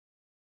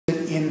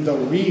in the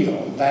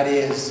real, that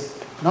is,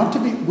 not to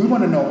be, we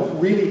want to know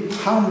really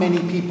how many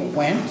people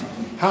went,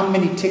 how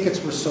many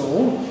tickets were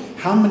sold,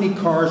 how many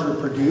cars were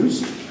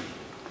produced,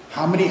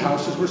 how many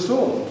houses were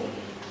sold.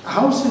 A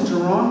house in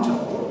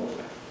Toronto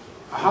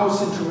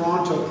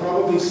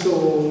probably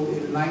sold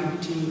in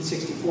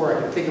 1964.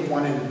 I can think of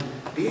one in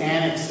the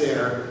annex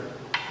there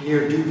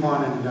near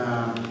Dupont and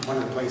one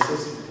of the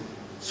places.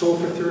 Sold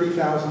for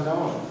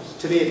 $30,000.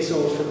 Today it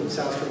sells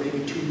for maybe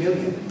 $2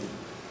 million.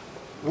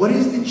 What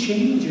is the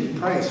change in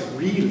price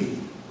really?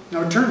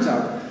 Now it turns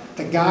out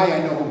the guy I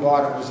know who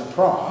bought it was a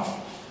prof.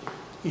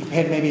 He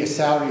had maybe a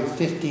salary of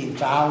 $15,000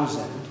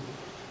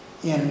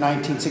 in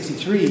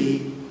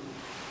 1963,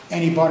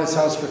 and he bought his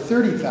house for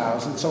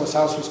 $30,000, so his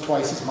house was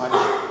twice as much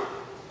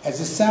as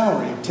his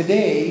salary.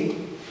 Today,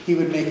 he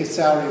would make a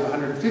salary of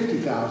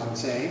 $150,000,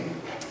 say,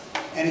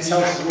 and his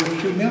house is worth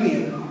 $2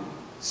 million.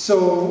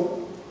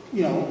 So,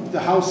 you know, the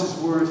house is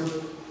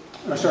worth,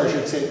 or sorry, I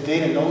should say,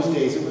 today in those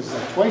days it was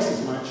like twice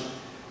as much.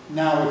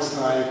 Now it's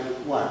like,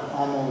 what,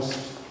 almost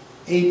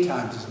 8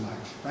 times as much,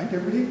 right,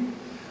 everybody?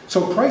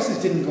 So prices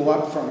didn't go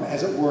up from,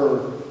 as it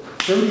were,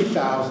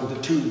 30,000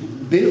 to 2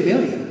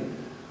 billion,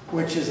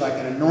 which is like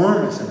an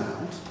enormous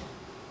amount,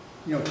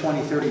 you know,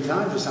 20, 30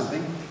 times or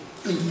something.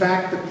 In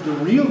fact, the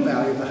real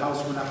value of the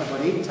house went up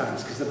about 8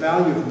 times, because the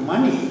value of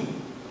money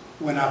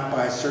went up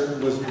by a certain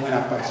amount,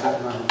 fell by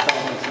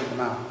a certain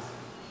amount.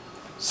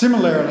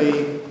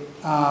 Similarly,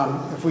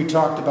 if we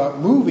talked about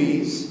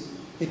movies,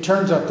 it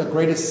turns out the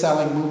greatest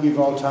selling movie of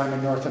all time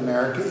in North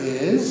America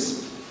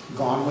is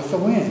Gone with the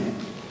Wind.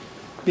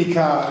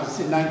 Because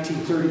in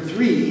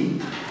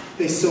 1933,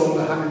 they sold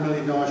 $100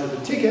 million worth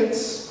of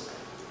tickets,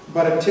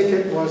 but a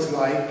ticket was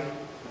like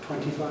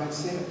 25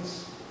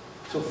 cents.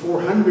 So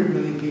 400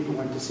 million people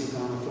went to see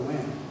Gone with the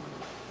Wind.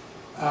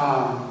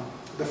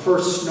 The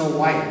first Snow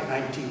White,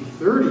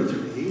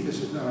 1933, this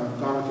was,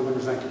 Gone with the Wind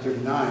was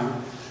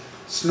 1939.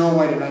 Snow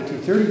White in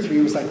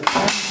 1933 was like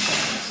 10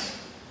 cents.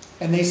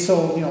 And they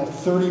sold, you know,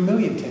 30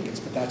 million tickets,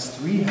 but that's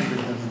 300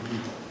 million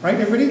people. Right,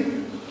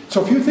 everybody?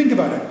 So if you think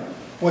about it,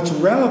 what's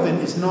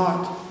relevant is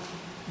not,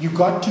 is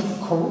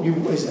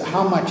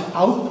how much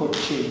output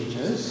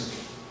changes,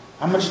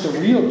 how much the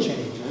real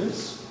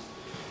changes.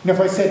 And if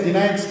I said the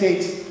United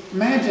States,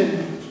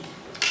 imagine,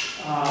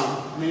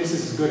 I mean, this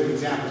is as good an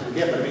example as we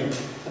get, but I mean,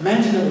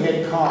 imagine that we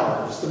had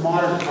cars. The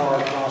modern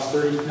car costs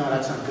 30, no,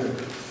 that's not good.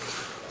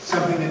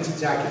 Something that's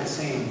exactly the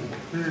same.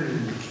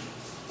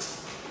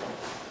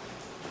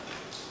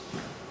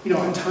 You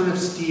know, a ton of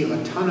steel,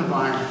 a ton of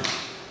iron.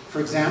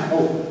 For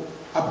example,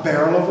 a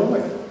barrel of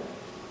oil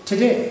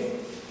today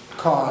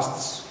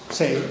costs,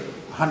 say,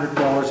 $100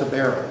 a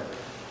barrel.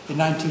 In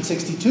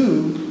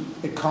 1962,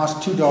 it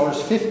cost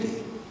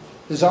 $2.50.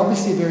 There's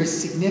obviously a very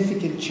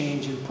significant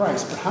change in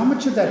price, but how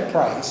much of that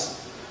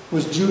price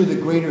was due to the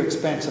greater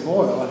expense of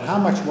oil, and how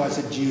much was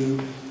it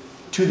due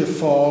to the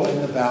fall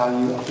in the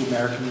value of the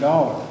American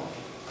dollar?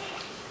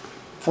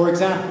 For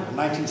example, in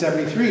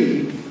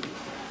 1973,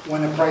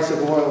 when the price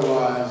of oil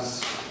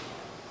was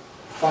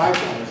 $5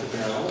 a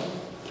barrel,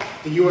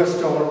 the US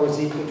dollar was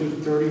equal to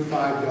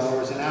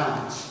 $35 an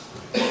ounce.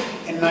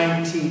 In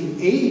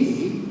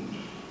 1980,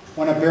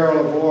 when a barrel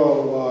of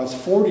oil was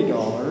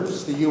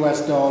 $40, the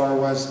US dollar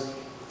was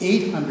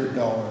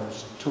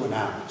 $800 to an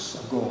ounce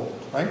of gold,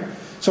 right?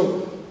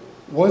 So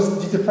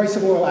did the price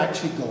of oil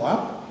actually go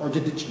up, or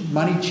did the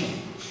money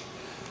change?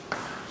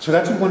 So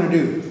that's what we want to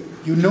do.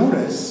 You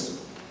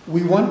notice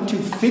we want to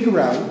figure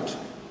out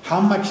how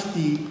much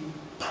the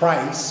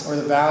price or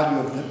the value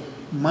of the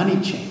money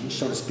changed,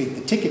 so to speak,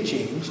 the ticket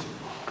changed,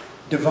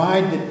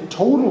 divide the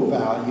total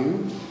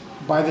value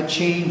by the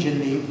change in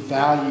the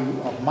value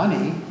of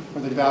money,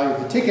 or the value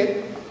of the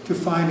ticket, to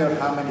find out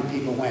how many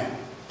people went.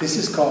 This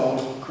is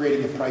called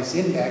creating a price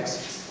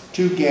index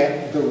to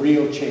get the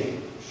real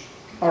change.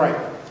 All right,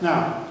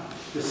 now,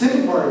 the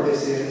second part of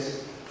this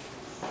is,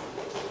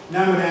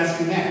 now I'm going to ask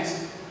you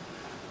next.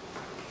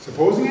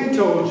 Supposing I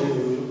told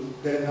you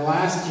that in the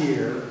last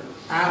year,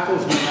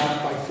 apples went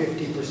up by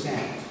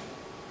 50%.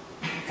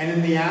 And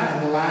in the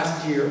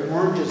last year,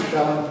 oranges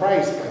fell in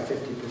price by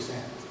 50%.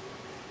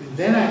 And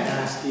then I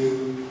asked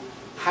you,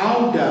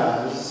 how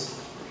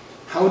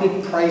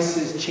did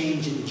prices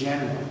change in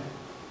general?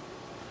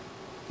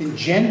 In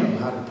general,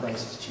 how did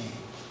prices change?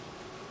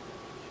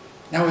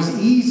 Now, it was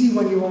easy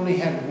when you only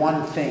had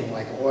one thing,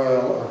 like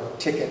oil or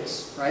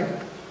tickets, right?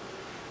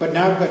 But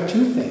now I've got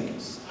 2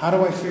 things. How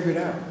do I figure it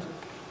out?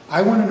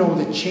 I want to know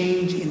the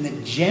change in the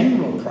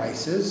general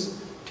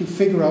prices to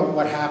figure out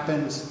what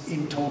happens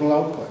in total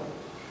output.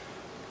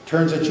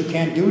 Turns out you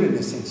can't do it in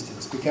this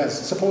instance, because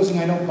supposing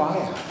I don't buy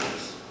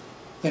apples,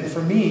 then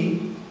for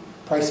me,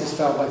 prices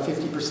fell by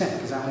 50%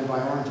 because I only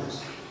buy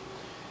oranges.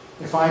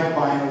 If I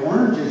buy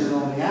oranges and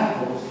only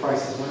apples,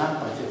 prices went up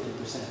by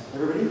 50%.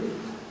 Everybody?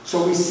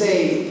 So we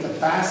say the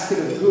basket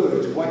of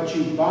goods, what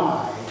you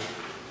buy,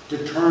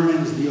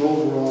 determines the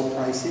overall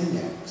price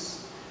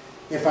index.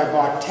 If I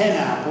bought 10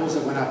 apples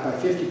that went up by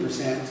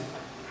 50%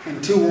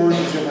 and 2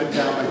 oranges that went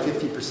down by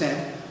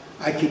 50%,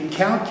 I could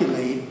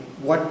calculate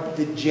what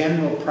the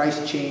general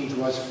price change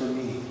was for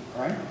me,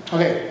 all right?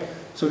 Okay,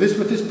 so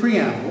with this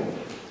preamble,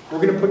 we're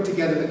going to put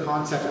together the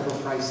concept of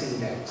a price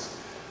index.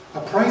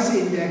 A price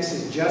index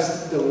is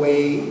just the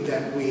way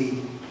that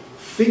we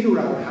figure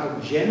out how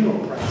general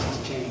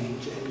prices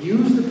change and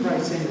use the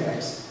price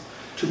index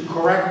to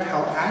correct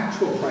how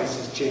actual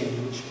prices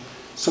change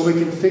so we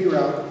can figure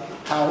out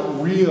how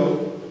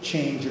real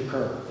change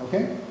occurs,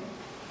 okay?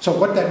 So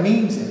what that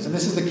means is, and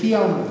this is the key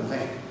element of the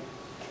thing,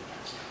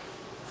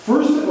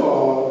 first of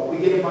all, we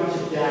get a bunch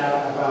of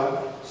data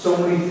about so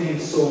many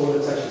things sold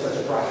at such and such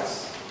a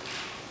price.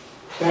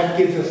 That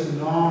gives us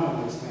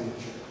nominal expenditure.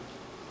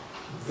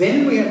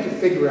 Then we have to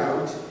figure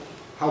out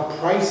how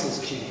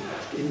prices change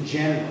in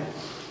general,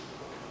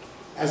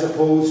 as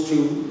opposed to,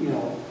 you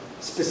know,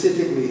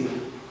 specifically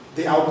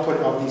the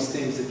output of these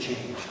things that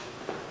change.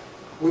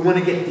 We want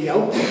to get the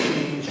output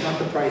change, not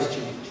the price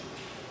change.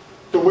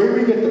 The way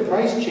we get the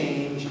price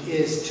change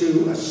is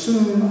to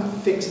assume a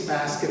fixed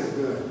basket of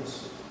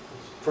goods.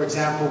 For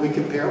example, we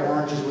compare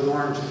oranges with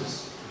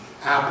oranges,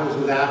 apples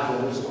with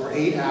apples, or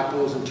 8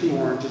 apples and 2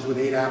 oranges with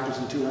 8 apples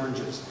and 2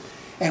 oranges.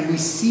 And we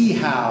see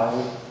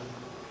how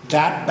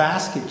that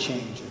basket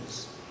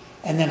changes.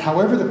 And then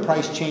however the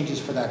price changes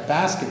for that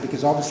basket,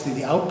 because obviously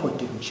the output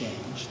didn't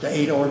change, the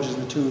 8 oranges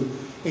and the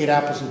 8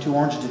 apples and 2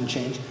 oranges didn't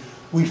change,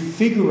 we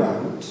figure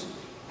out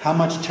how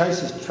much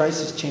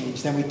prices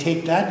change. Then we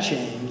take that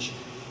change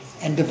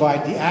and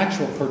divide the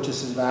actual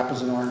purchases of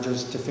apples and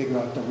oranges to figure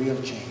out the real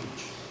change.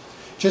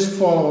 Just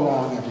follow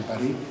along,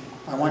 everybody.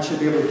 I want you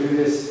to be able to do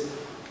this,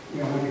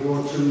 you know, when you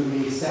go to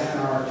the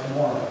seminar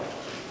tomorrow.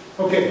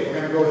 Okay, we're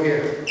going to go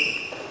here.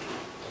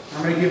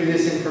 I'm going to give you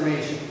this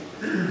information.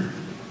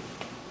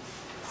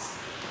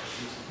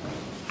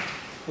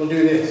 We'll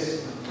do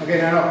this. Okay,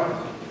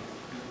 now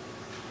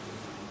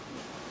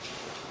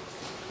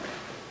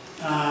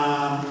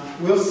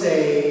we'll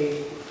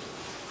say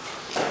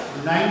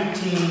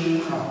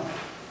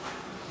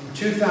in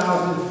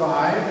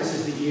 2005, this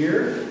is the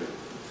year,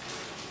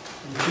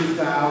 in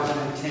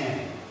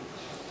 2010.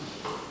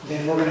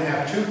 Then we're going to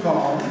have 2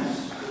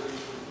 columns.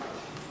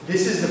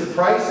 This is the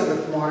price of the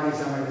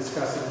commodities I'm going to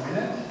discuss in a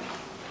minute.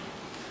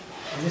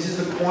 And this is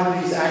the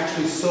quantities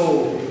actually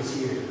sold in these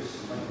years,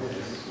 like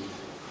this.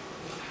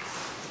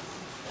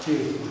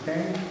 2,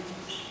 okay?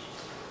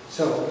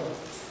 So,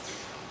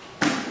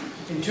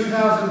 in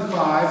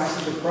 2005, this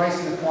is the price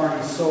and the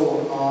quantity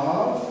sold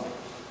of,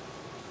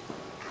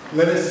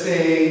 let us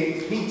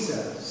say,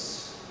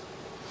 pizzas.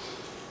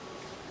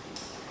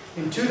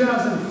 In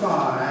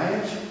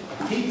 2005,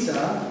 a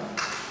pizza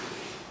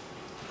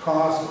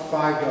cost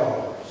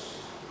 $5.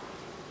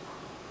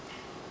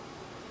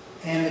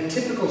 And the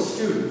typical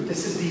student,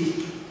 this is the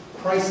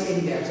price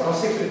index, I'll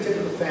say for the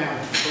typical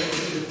family,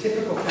 for the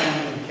typical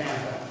family in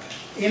Canada,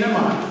 in a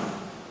month,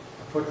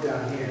 I'll put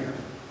down here,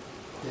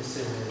 this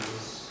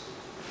is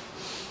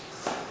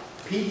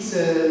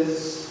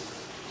pizzas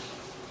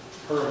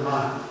per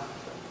month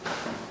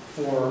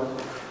for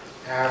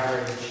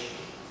average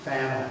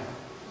family.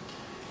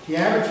 The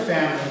average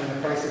family, when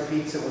the price of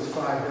pizza was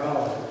 $5,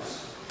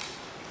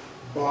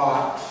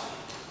 bought,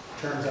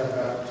 turns out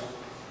about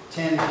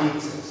 10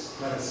 pizzas,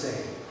 let us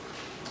say.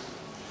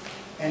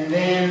 And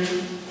then in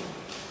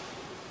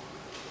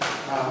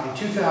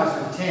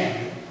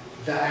 2010,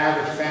 the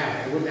average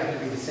family, it wouldn't have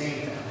to be the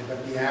same family,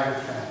 but the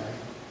average family,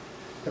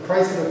 the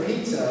price of a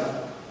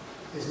pizza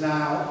is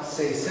now,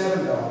 say,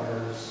 $7,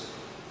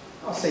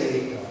 I'll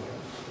say $8.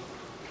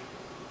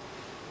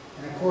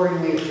 And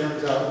accordingly, it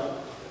turns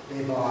out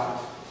they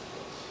bought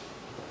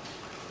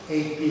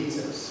 8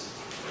 pizzas,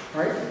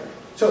 right?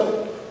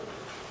 So,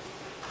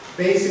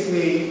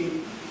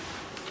 basically,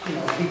 you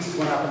know, pizzas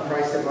went up in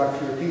price, they bought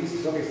fewer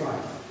pizzas, okay,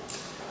 fine.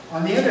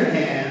 On the other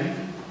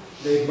hand,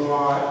 they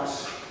bought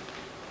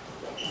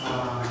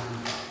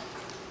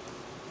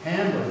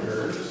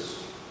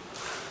hamburgers.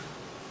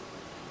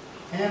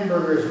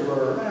 Hamburgers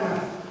were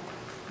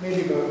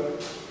maybe about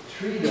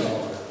 $3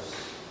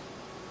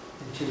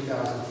 in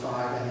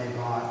 2005, and they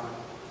bought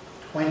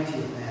 20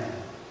 of them.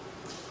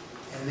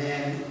 And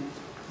then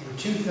in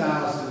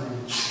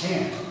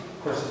 2010,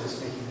 of course I'm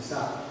just making this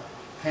up,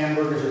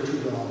 hamburgers are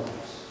 $2,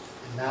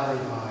 and now they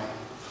buy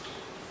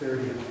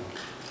 30 of them.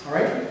 All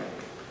right?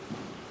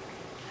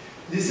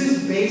 This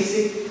is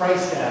basic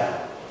price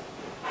data,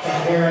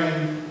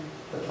 comparing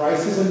the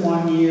prices in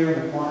one year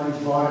and the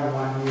quantities bought in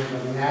 1 year by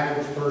the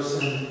average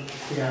person,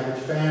 the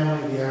average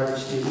family, the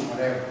average student,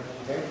 whatever.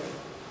 Okay?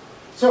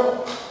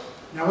 So,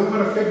 now we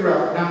want to figure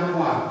out, number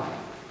 1,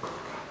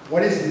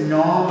 what is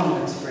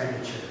nominal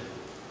expenditure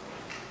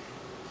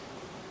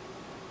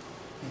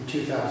in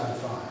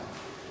 2005?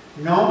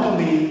 Nominal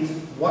means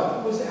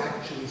what was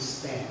actually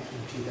spent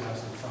in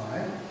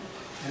 2005,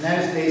 and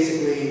that is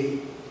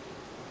basically,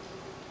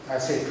 I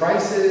say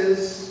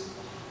prices,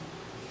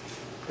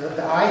 the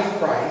ith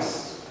price,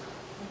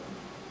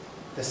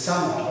 the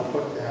sum of, I'll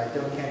put that, I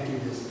can't do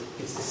this,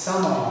 it's the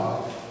sum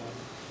of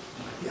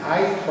the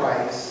ith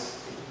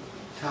price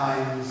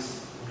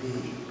times the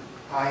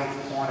ith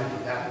quantity.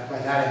 By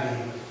that I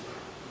mean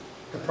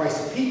the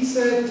price of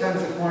pizza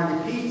times the quantity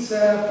of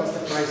pizza, plus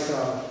the price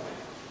of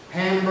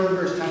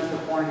hamburgers times the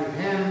quantity of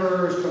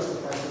hamburgers, plus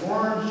the price of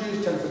orange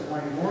juice times the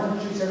quantity of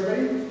orange juice,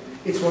 everybody?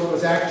 It's what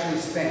was actually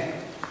spent.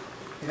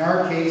 In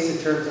our case,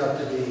 it turns out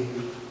to be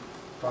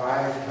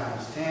 5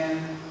 times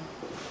 10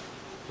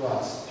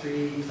 plus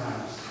 3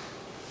 times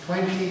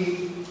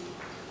 20,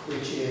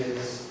 which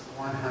is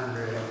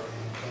 $110.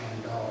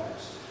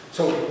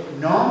 So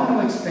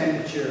nominal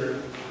expenditure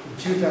in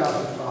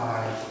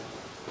 2005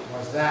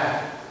 was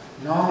that.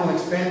 Nominal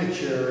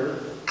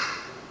expenditure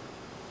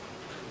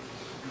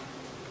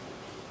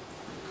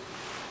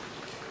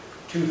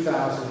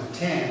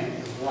 2010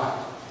 is what?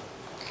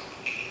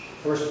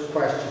 First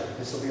question.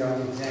 This will be on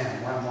the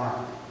exam. 1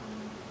 mark.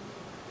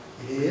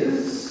 It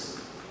is,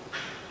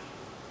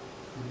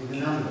 give me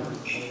the number.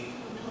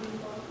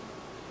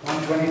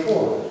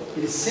 124.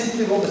 It is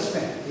simply what was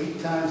spent.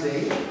 8 times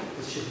 8.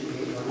 This should be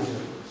 8. Oh,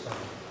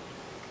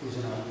 these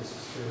are not. This is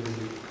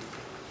 30.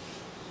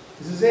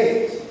 This is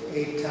 8.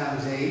 8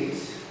 times 8.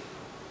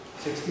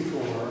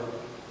 64.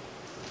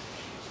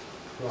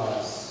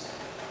 Plus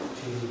 2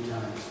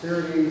 times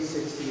 30.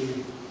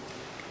 60.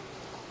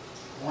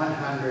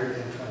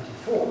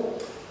 124.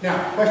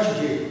 Now, question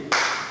to you.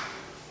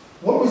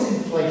 What was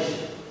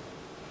inflation?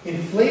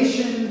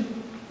 Inflation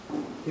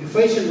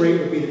rate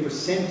would be the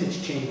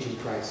percentage change in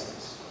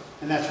prices.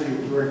 And that's really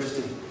what we're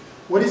interested in.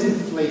 What is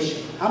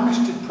inflation? How much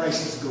did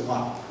prices go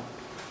up?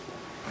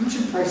 How much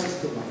did prices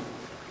go up?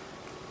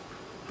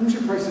 How much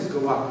did prices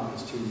go up in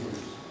these 2 years?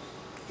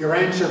 Your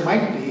answer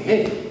might be,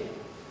 hey,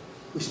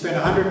 we spent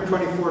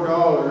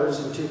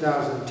 $124 in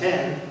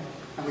 2010,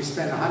 and we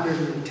spent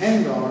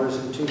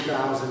 $110 in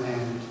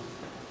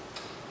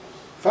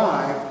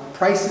 2005.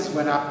 Prices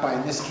went up by,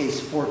 in this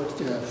case,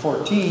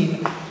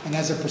 14, and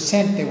as a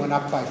percent, they went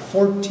up by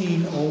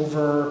 14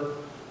 over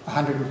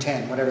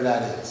 110, whatever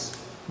that is,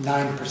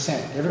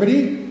 9%.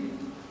 Everybody?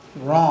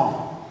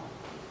 Wrong.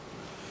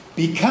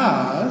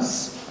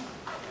 Because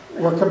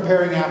we're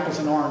comparing apples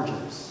and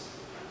oranges.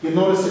 You'll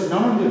notice that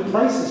not only did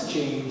prices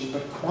change,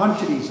 but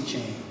quantities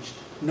changed.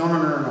 No.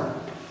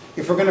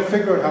 If we're going to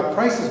figure out how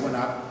prices went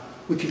up,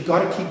 we've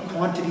got to keep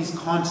quantities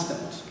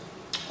constant.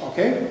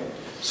 Okay?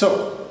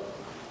 So,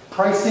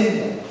 price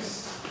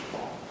index.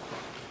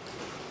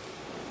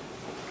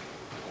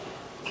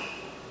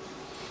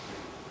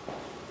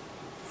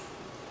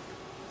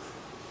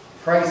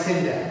 Price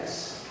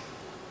index.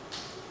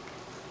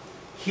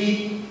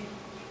 Keep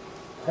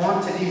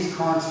quantities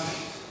constant.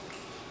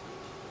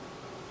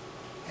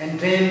 And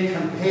then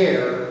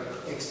compare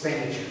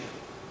expenditure.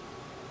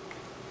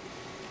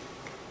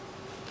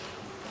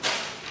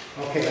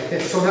 Okay, like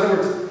this. So in other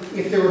words,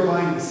 if they were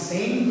buying the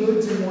same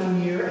goods in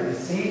 1 year and the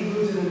same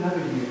goods in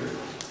another year,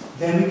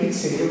 then we could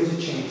say there was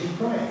a change in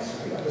price,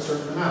 right, of a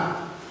certain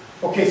amount.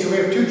 Okay, so we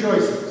have 2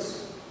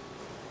 choices.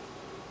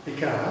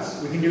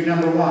 Because we can do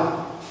number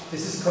 1.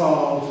 This is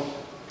called,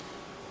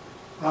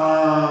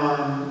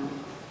 I'm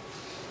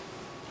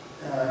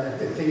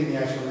thinking the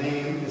actual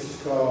name. This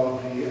is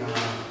called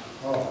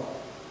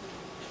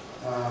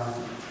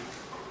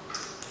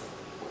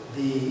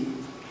the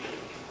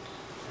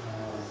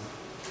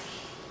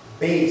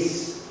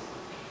base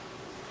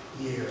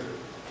year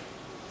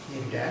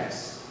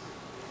index.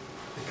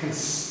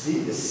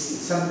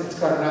 It's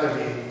got another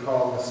name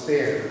called the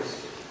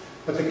spares.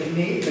 But the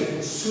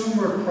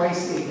consumer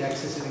price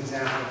index is an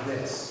example of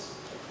this.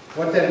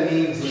 What that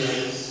means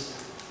is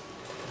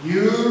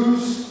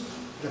use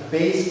the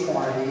base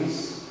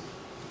quantities,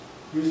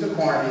 use the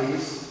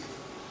quantities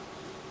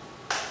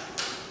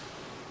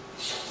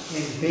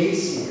in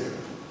base year.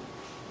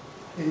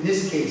 In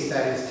this case,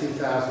 that is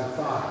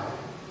 2005.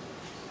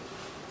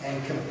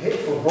 And compare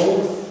for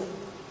both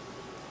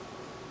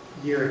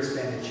year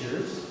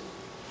expenditures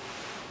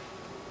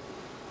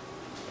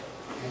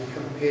and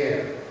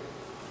compare.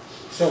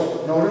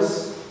 So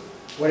notice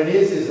what it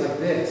is like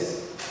this.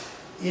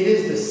 It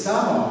is the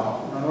sum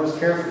of, now notice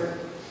carefully,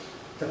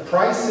 the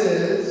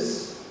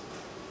prices,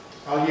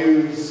 I'll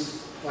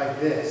use like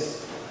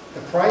this.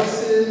 The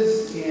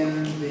prices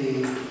in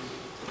the,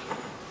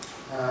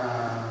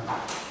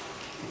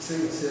 it's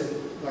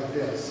like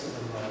this.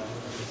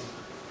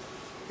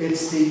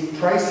 It's the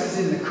prices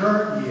in the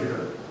current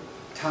year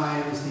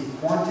times the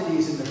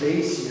quantities in the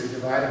base year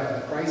divided by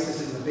the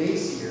prices in the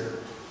base year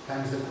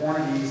times the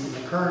quantities in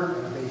the current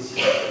and the base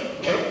year.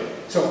 Okay?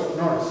 So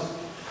notice,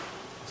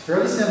 it's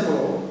fairly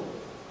simple.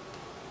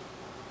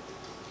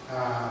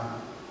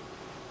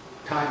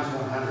 Times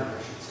 100, I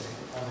should say.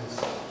 All this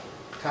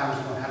times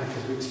 100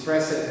 because we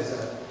express it as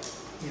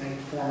in a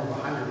form of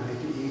 100 to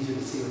make it easier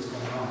to see what's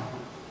going on.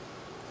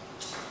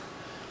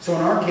 So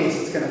in our case,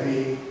 it's going to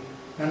be,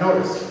 now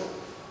notice,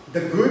 the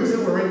goods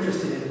that we're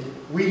interested in,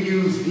 we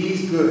use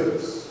these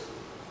goods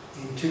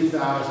in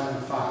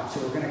 2005. So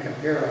we're going to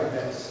compare like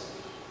this.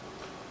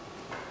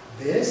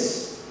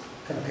 This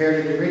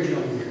compared to the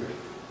original year.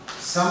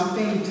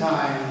 Something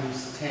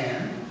times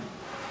 10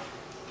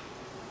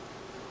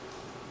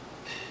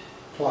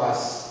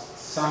 plus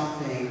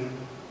something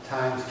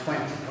times 20.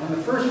 Now in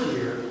the first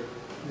year,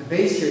 In the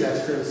base year,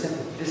 that's fairly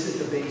simple. This is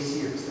the base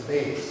year, it's the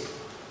base.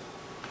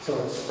 So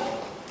it's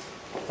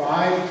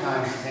 5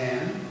 times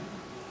 10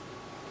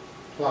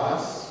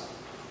 plus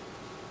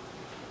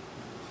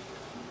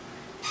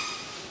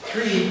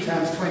 3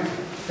 times 20.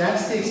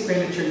 That's the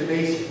expenditure in the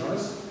base year,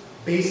 notice?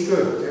 Base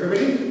goods,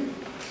 everybody?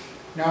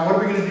 Now what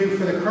are we going to do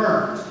for the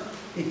current?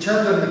 In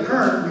terms of the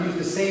current, we use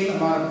the same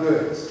amount of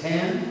goods.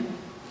 10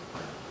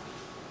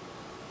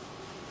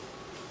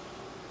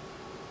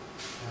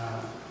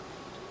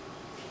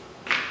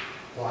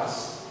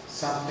 plus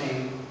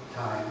something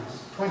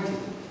times 20.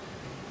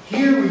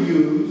 Here we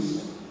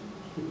use,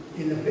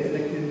 in the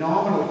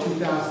nominal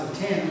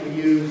 2010,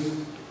 we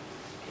use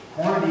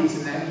quantities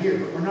in that year,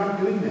 but we're not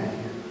doing that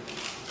here.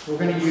 We're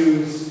going to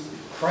use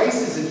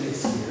prices in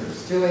this year,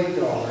 still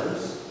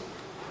 $8,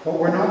 but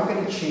we're not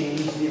going to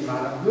change the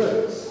amount of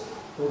goods.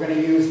 We're going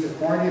to use the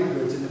quantity of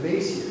goods in the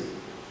base year.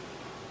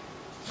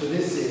 So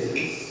this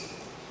is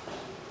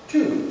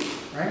 2,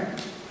 right?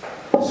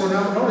 So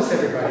now notice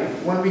everybody,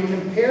 when we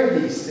compare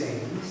these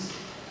things,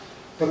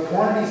 the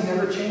quantities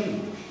never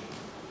change.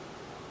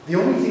 The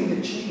only thing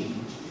that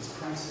changed is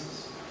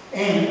prices.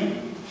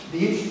 And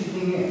the interesting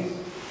thing is,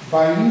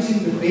 by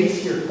using the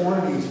base year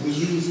quantities,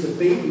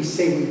 we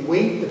say we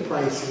weight the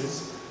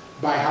prices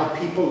by how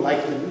people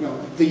like them. You know,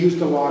 they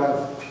used a lot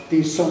of, they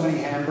used so many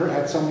hamburgers,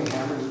 had so many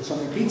hamburgers and so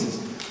many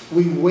pizzas.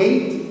 We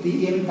weight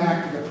the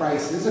impact of the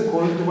prices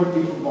according to what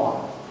people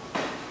bought.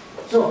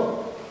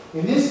 So,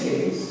 in this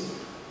case,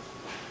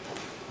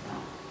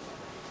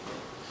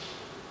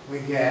 we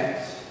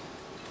get,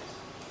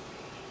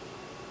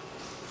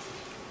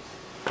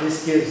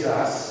 this gives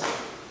us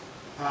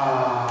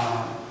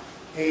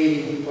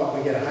 80, what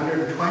we get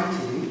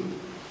 120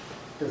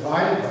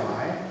 divided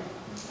by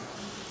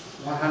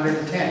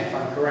 110, if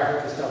I'm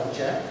correct, just double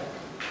check,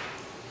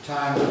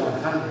 times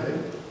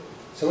 100.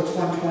 So it's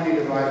 120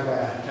 divided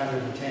by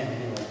 110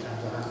 anyway,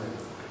 times 100.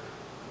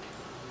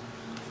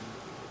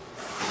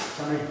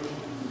 Somebody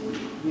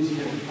using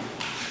your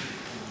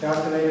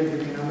calculator, give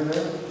me a number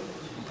there?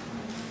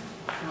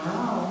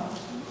 Wow.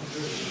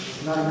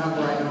 Not a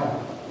number I know.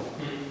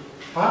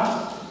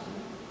 Huh?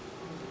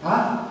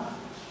 Huh?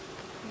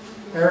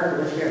 Erica,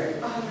 what'd you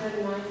get?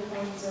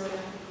 109.09.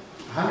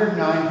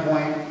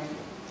 109.09?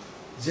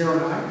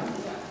 Yeah.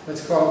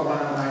 Let's call it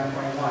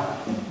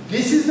 109.1.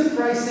 This is the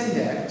price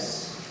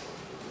index.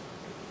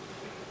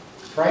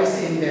 Price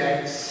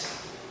index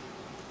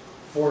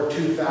for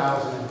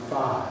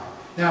 2005.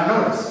 Now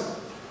notice,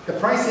 the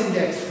price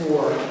index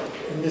for,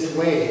 in this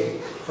way,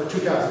 for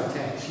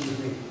 2010, excuse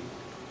me.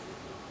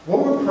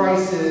 What were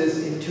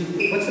prices in,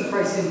 what's the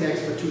price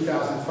index for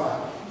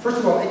 2005? First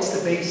of all, it's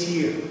the base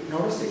year.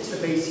 Notice it's the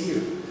base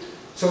year.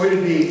 So it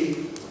would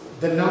be,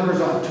 the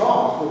numbers on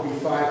top would be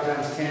 5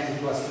 times 10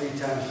 plus 3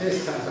 times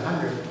this times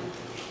 100.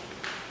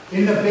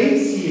 In the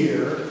base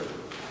year,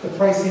 the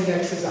price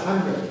index is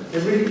 100.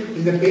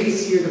 In the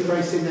base year, the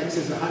price index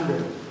is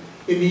 100.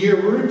 In the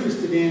year we're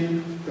interested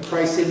in, the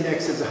price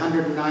index is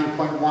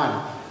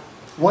 109.1.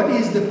 What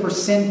is the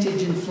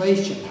percentage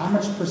inflation? How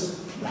much do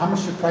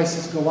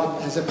prices go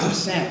up as a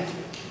percent?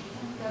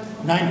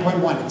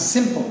 9.1. It's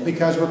simple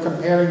because we're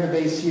comparing the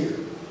base year.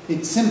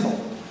 It's simple,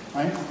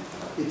 right?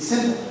 It's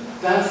simple.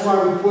 That's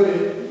why we put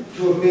it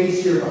to a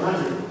base year of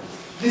 100.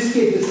 This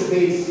gives us a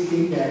base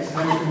index, and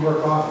then we can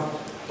work off it.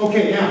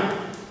 Okay, now,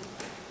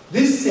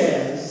 this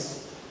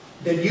says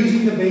that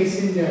using the base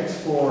index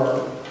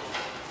for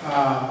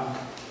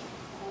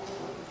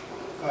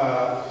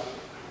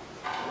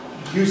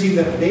using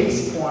the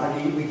base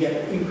quantity, we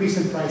get an increase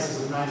in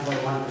prices of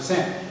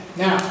 9.1%.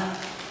 Now,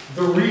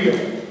 the real.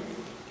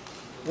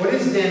 What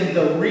is then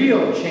the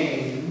real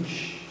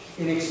change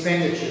in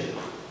expenditure?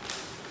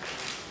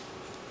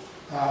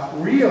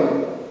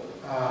 Real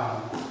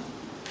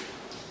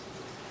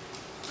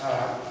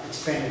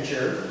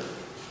expenditure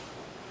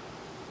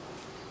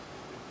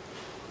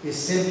is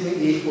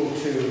simply equal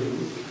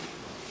to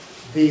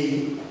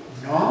the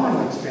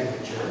nominal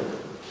expenditure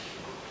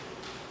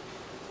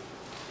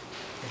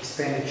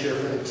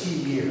for the T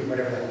year,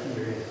 whatever that T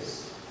year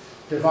is,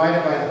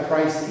 divided by the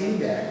price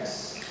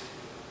index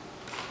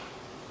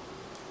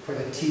for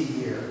the T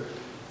year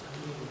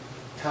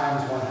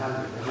times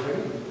 100.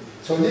 Everybody?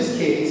 So in this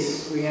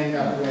case, we end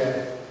up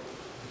with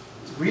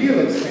real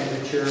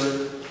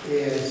expenditure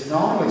is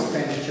nominal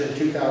expenditure in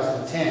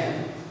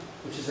 2010,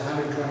 which is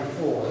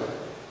 124,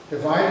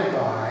 divided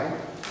by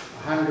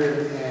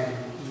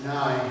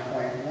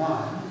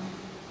 109.1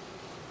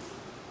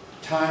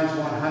 times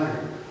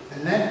 100.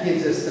 And that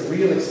gives us the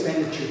real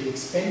expenditure. The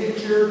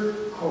expenditure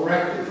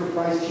corrected for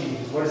price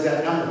changes. What is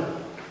that number?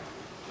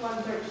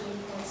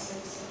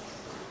 113.66.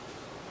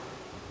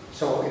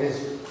 So it is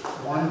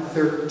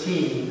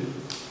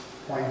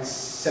 113.7, let's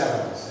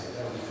say.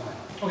 That'll be fine.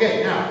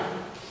 Okay, now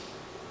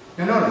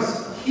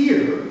notice,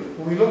 here,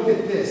 when we looked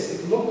at this,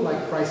 it looked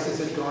like prices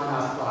had gone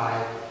up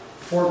by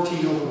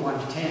 14 over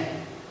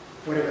 110,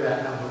 whatever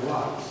that number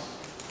was.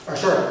 Or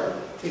sorry,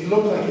 it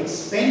looked like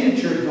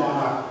expenditure had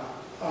gone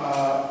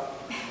up.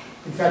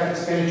 In fact,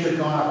 expenditure had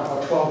gone up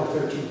about 12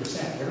 or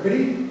 13%.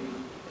 Everybody?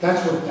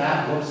 That's what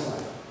that looks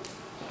like.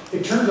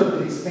 it turns out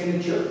that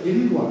expenditure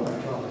didn't go up by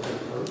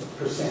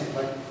 12%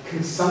 like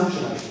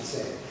consumption, I should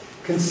say.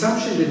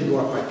 Consumption didn't go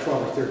up by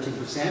 12 or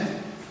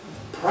 13%.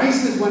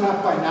 Prices went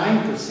up by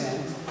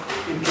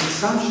 9%, and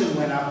consumption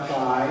went up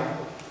by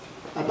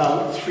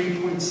about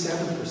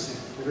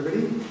 3.7%.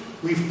 Everybody?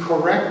 We've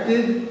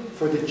corrected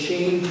for the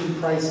change in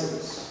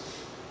prices.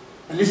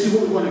 And this is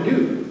what we want to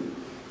do.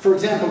 For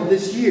example,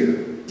 this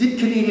year, did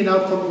Canadian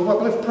output go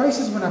up? Well, if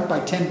prices went up by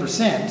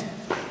 10%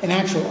 and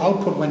actual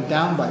output went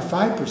down by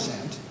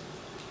 5%,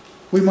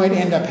 we might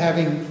end up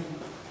having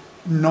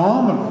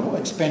nominal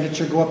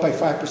expenditure go up by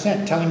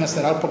 5%, telling us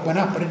that output went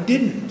up, but it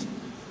didn't.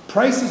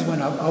 Prices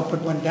went up,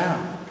 output went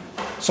down.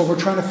 So we're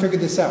trying to figure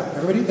this out.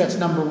 Everybody, that's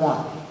number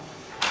one.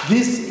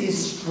 This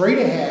is straight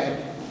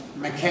ahead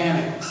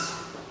mechanics.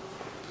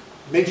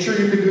 Make sure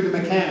you can do the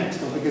mechanics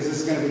though, because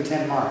this is going to be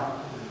 10 mark.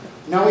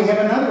 Now we have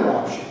another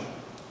option.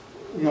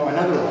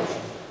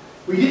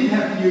 We didn't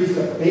have to use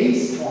the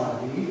base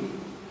quantity.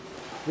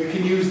 We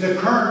can use the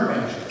current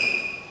measure.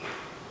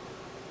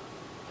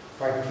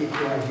 If I can keep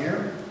going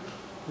here.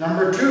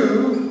 Number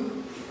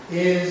two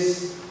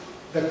is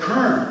the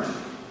current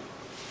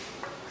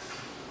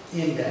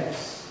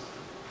index.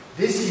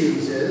 This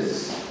use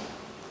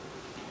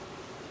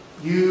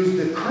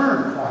the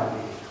current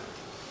quantity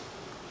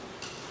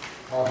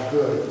of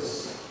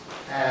goods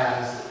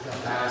as the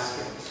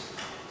basket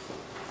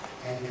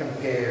and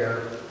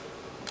compare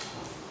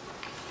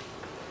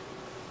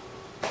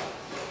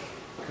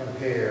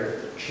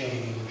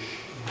change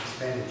in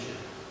expenditure.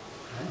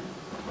 Right?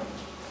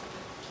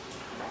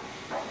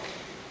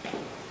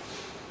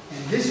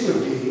 And this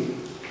would be,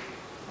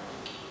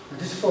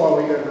 just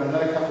follow, we got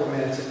another couple of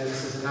minutes and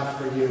this is enough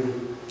for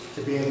you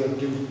to be able to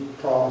do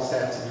problem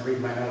sets and read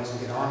my notes and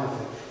get on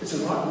with it. It's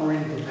a lot more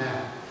in than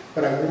that,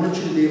 but I want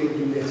you to be able to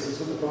do this. This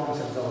is what the problem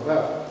set is all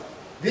about.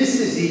 This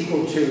is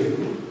equal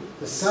to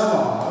the sum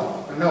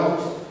of,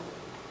 note,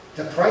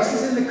 the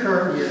prices in the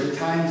current year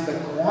times the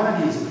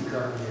quantities in the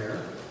current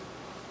year,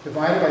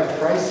 divided by the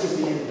prices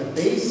in the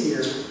base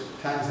year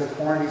times the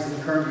quantities in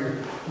the current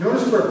year.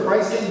 Notice for a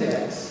price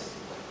index,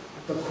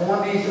 the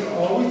quantities are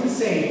always the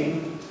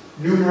same,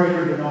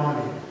 numerator,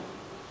 denominator.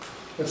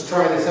 Let's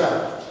try this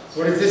out.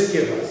 What does this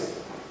give us?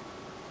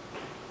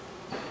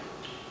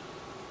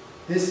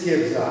 This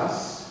gives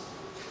us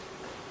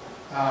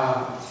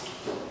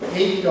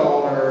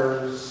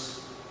 $8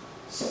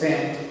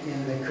 spent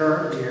in the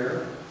current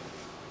year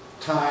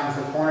times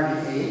the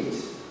quantity 8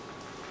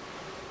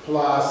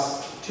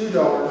 plus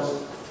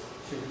 $2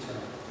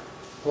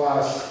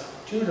 plus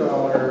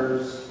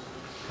 $2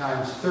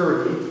 times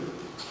 30.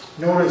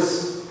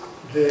 Notice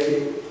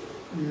the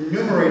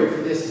numerator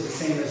for this is the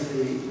same as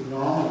the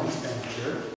nominal expenditure.